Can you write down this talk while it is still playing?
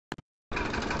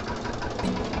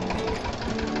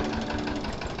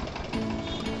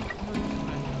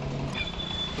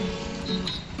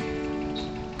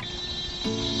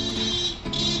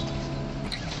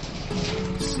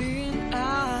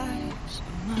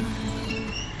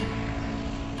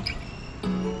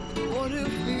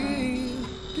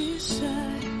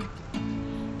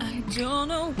Don't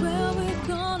know where we're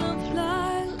gonna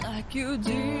fly like you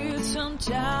did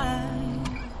sometimes.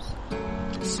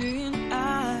 Seeing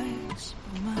eyes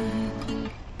of mine.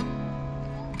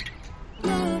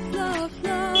 Love, love,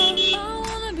 love, I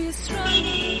wanna be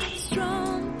strong,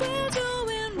 strong. We're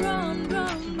doing wrong,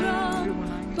 wrong,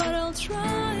 wrong, but I'll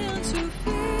try to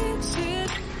fix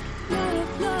it.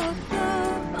 Love, love,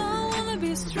 love, I wanna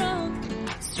be strong,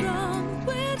 strong.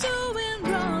 We're doing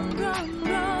wrong, wrong,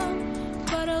 wrong,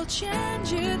 but I'll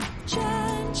change it,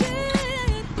 change it.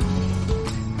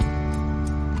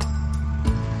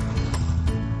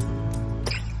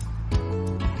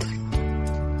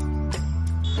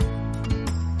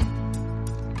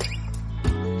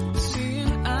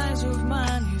 Seeing eyes of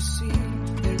mine, you see,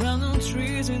 there are no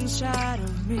trees inside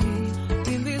of me.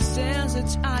 In this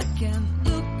desert, I can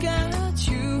look at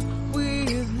you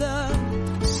with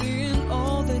love. Seeing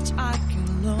all that I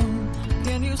can learn.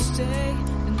 Can you stay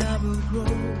and I will grow?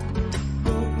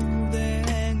 Grow the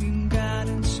hanging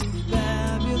gardens so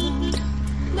fabulous.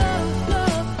 Love,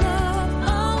 love, love,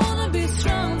 I wanna be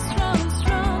strong, strong,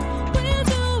 strong. We're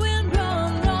doing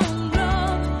wrong, wrong,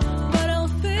 wrong, but I'll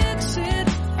fix it,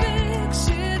 fix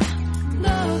it.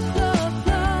 Love, love,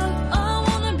 love, I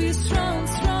wanna be strong,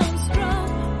 strong,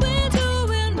 strong. We're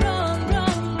doing wrong, wrong,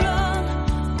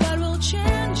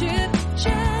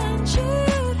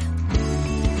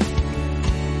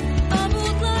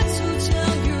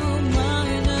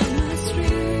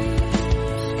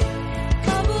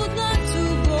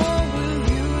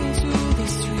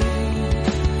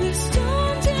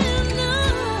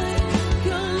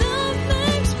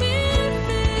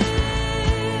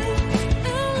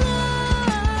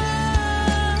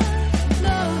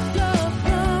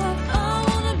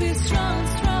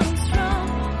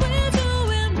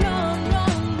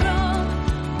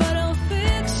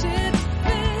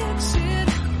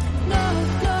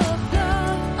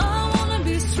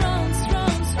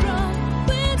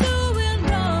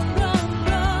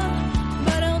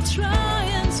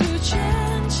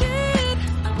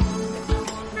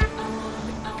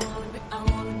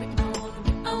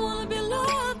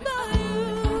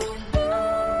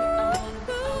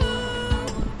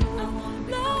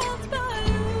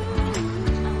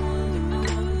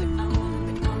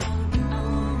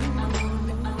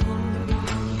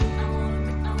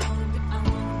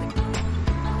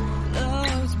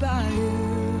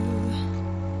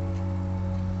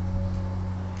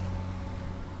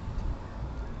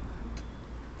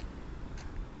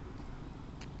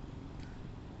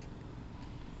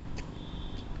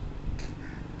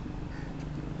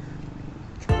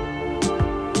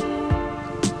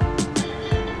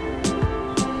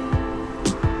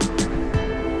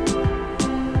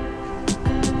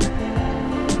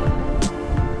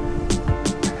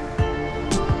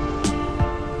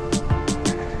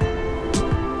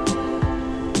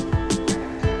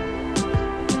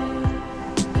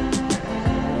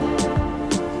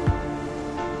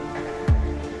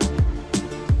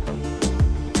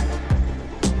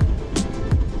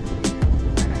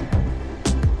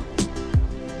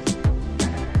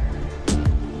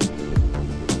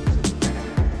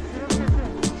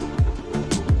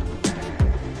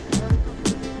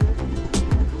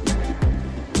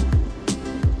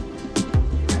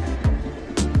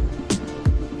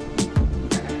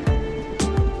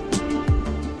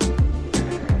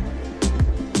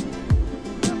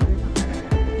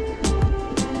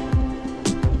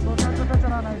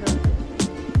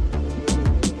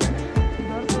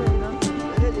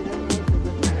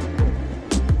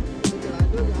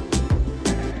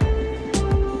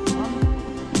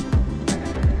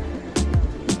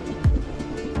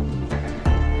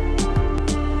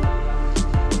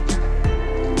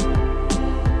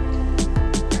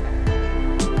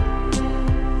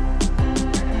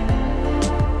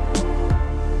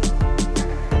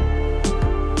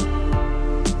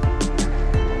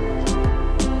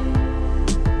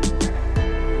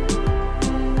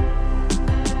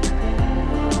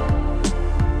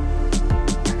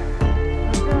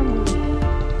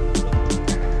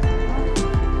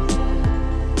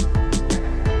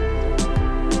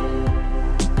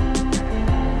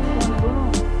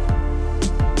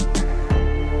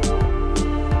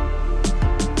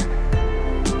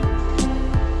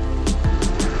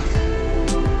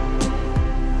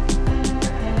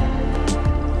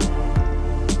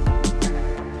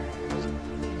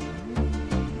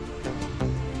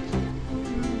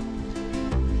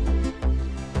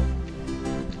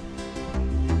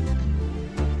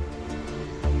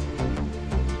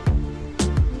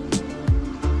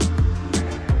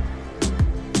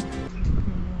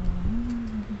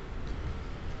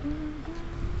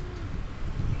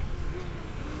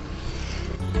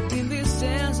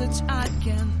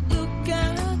 can look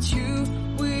at you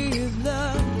with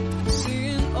love,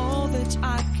 seeing all that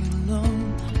I can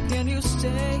learn. Can you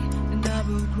stay and I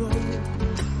will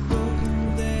grow?